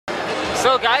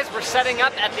So guys, we're setting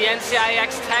up at the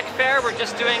NCIX Tech Fair. We're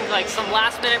just doing like some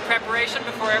last minute preparation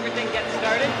before everything gets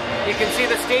started. You can see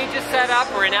the stage is set up.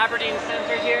 We're in Aberdeen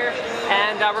Center here,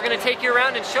 and we're going to take you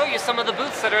around and show you some of the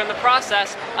booths that are in the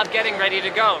process of getting ready to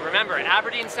go. Remember, at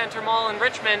Aberdeen Center Mall in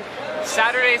Richmond,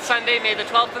 Saturday, Sunday, May the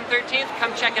 12th and 13th.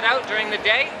 Come check it out during the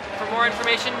day. For more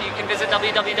information, you can visit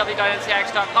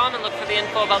www.ncix.com and look for the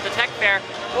info about the Tech Fair,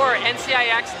 or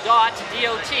ncix.dot.com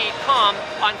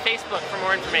on Facebook for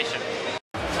more information.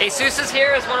 ASUS is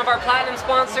here as one of our platinum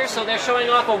sponsors, so they're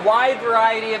showing off a wide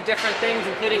variety of different things,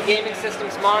 including gaming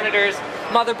systems, monitors,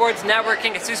 motherboards,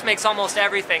 networking. ASUS makes almost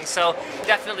everything, so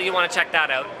definitely you want to check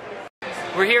that out.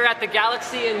 We're here at the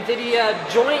Galaxy NVIDIA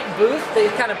joint booth. They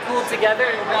kind of pulled together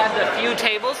and grabbed a few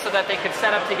tables so that they could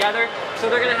set up together. So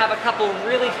they're going to have a couple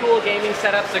really cool gaming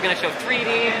setups. They're going to show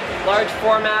 3D, large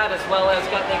format, as well as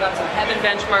they got some Heaven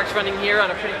benchmarks running here on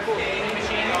a pretty cool gaming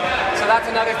machine. So that's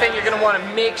another thing you're going to want to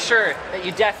make sure that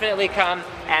you definitely come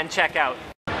and check out.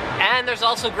 And there's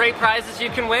also great prizes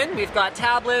you can win. We've got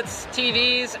tablets,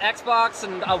 TVs, Xbox,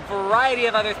 and a variety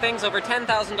of other things, over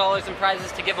 $10,000 in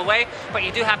prizes to give away. But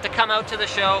you do have to come out to the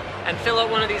show and fill out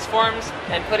one of these forms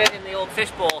and put it in the old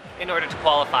fishbowl in order to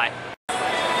qualify.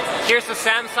 Here's the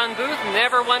Samsung booth,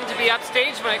 never one to be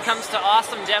upstaged when it comes to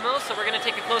awesome demos, so we're going to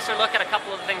take a closer look at a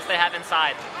couple of the things they have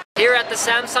inside. Here at the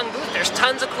Samsung booth, there's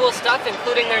tons of cool stuff,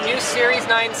 including their new Series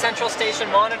 9 Central Station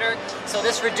monitor. So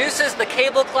this reduces the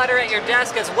cable clutter at your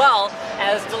desk, as well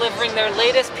as delivering their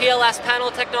latest PLS panel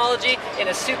technology in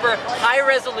a super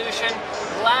high-resolution,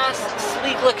 glass,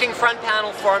 sleek-looking front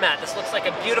panel format. This looks like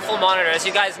a beautiful monitor. As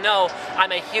you guys know,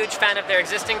 I'm a huge fan of their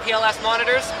existing PLS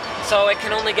monitors, so it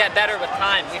can only get better with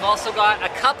time. We've also got a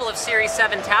couple of Series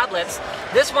 7 tablets.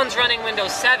 This one's running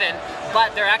Windows 7,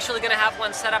 but they're actually going to have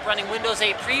one set up running Windows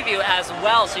 8 Preview as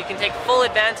well, so you can take full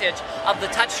advantage of the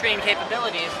touchscreen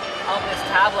capabilities of this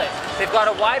tablet. They've got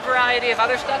a wide variety of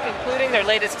other stuff, including their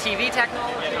latest TV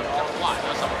technology,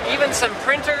 even some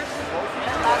printers,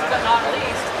 and last but not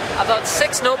least, about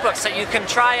 6 notebooks that you can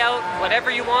try out whatever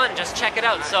you want and just check it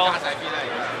out. So,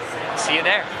 see you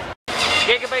there.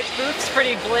 Gigabyte's booth's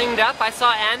pretty blinged up. I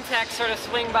saw Antec sort of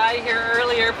swing by here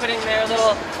earlier, putting their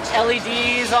little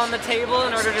LEDs on the table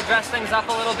in order to dress things up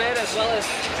a little bit, as well as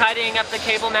tidying up the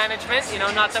cable management. You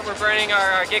know, not that we're burning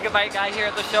our Gigabyte guy here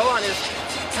at the show on his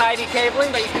tidy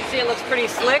cabling, but you can see it looks pretty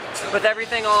slick with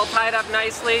everything all tied up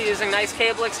nicely, using nice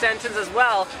cable extensions, as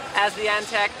well as the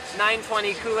Antec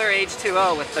 920 Cooler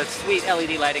H2O with the sweet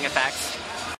LED lighting effects.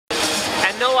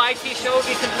 And no IT show would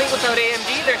be complete without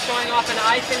AMD. They're showing off an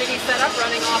iFinity setup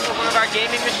running off of one of our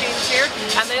gaming machines here.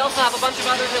 And they also have a bunch of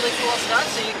other really cool stuff,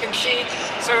 so you can see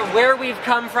sort of where we've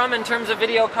come from in terms of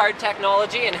video card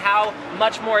technology and how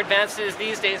much more advanced it is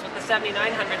these days with the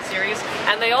 7900 series.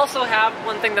 And they also have,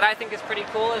 one thing that I think is pretty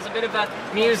cool, is a bit of a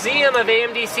museum of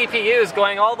AMD CPUs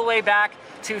going all the way back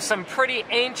to some pretty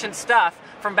ancient stuff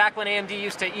from back when AMD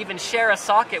used to even share a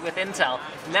socket with Intel.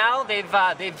 Now they've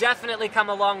definitely come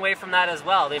a long way from that as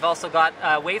well. They've also got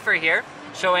a wafer here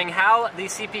showing how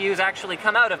these CPUs actually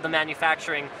come out of the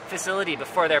manufacturing facility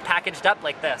before they're packaged up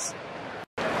like this.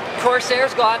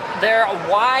 Corsair's got their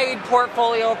wide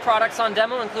portfolio of products on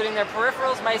demo, including their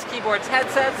peripherals, mice, keyboards,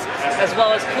 headsets, as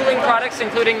well as cooling products,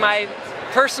 including my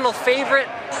personal favorite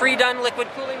pre-done liquid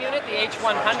cooling unit, the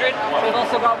H100. We've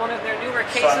also got one of their newer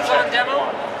cases on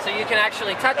demo, so you can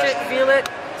actually touch it, feel it,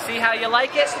 see how you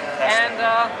like it. And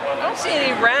I don't see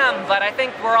any RAM, but I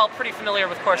think we're all pretty familiar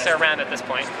with Corsair RAM at this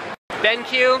point.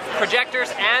 BenQ,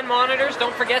 projectors and monitors.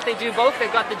 Don't forget they do both.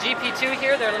 They've got the GP2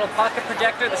 here, their little pocket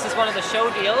projector. This is one of the show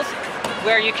deals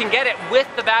where you can get it with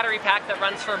the battery pack that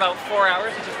runs for about 4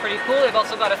 hours, which is pretty cool. They've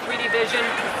also got a 3D Vision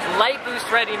light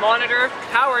boost ready monitor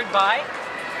powered by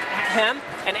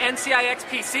an NCIX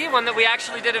PC, one that we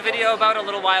actually did a video about a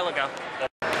little while ago.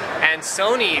 And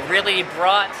Sony really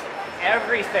brought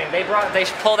everything. They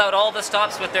pulled out all the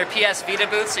stops with their PS Vita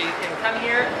booth, so you can come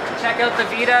here, check out the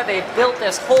Vita. They built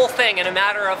this whole thing in a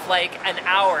matter of like an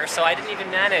hour, so I didn't even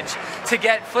manage to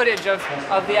get footage of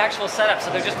the actual setup,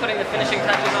 so they're just putting the finishing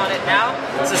touches on it now.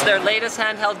 This is their latest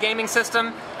handheld gaming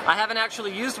system. I haven't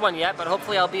actually used one yet, but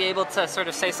hopefully I'll be able to sort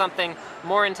of say something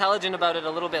more intelligent about it a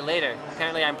little bit later.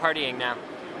 Apparently I'm partying now.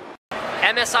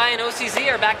 MSI and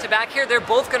OCZ are back-to-back here. They're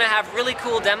both going to have really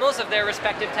cool demos of their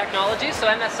respective technologies. So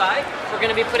MSI, we're going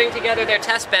to be putting together their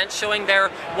test bench showing their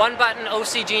one-button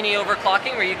OC Genie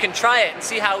overclocking, where you can try it and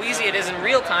see how easy it is in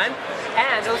real time.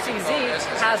 And OCZ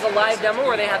has a live demo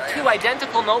where they have 2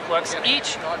 identical notebooks,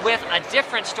 each with a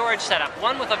different storage setup.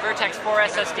 One with a Vertex 4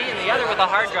 SSD and the other with a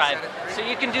hard drive. So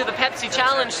you can do the Pepsi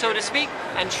challenge, so to speak,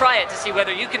 and try it to see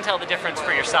whether you can tell the difference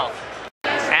for yourself.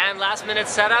 And last last minute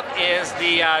setup is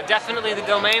definitely the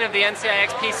domain of the NCIX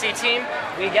PC team.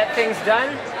 We get things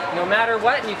done no matter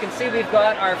what, and you can see we've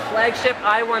got our flagship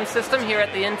i1 system here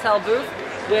at the Intel booth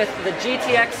with the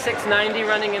GTX 690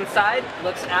 running inside.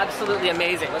 Looks absolutely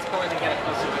amazing. Let's go in and get a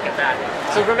closer look at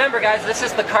that. So remember guys, this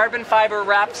is the carbon fiber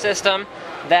wrapped system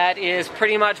that is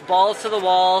pretty much balls to the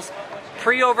walls,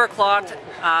 pre-overclocked,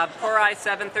 Core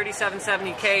i7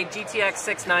 3770K, GTX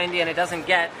 690, and it doesn't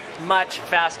get much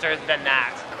faster than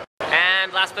that.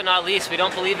 And last but not least, we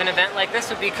don't believe an event like this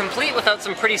would be complete without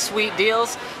some pretty sweet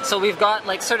deals. So we've got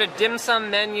like sort of dim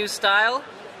sum menu style,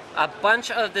 a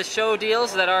bunch of the show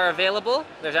deals that are available.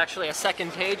 There's actually a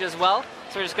second page as well.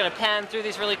 So we're just going to pan through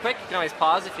these really quick. You can always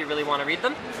pause if you really want to read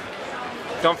them.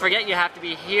 Don't forget, you have to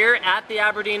be here at the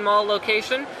Aberdeen Mall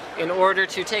location in order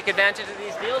to take advantage of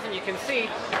these deals, and you can see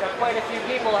that quite a few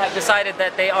people have decided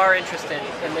that they are interested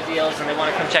in the deals and they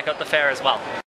want to come check out the fair as well.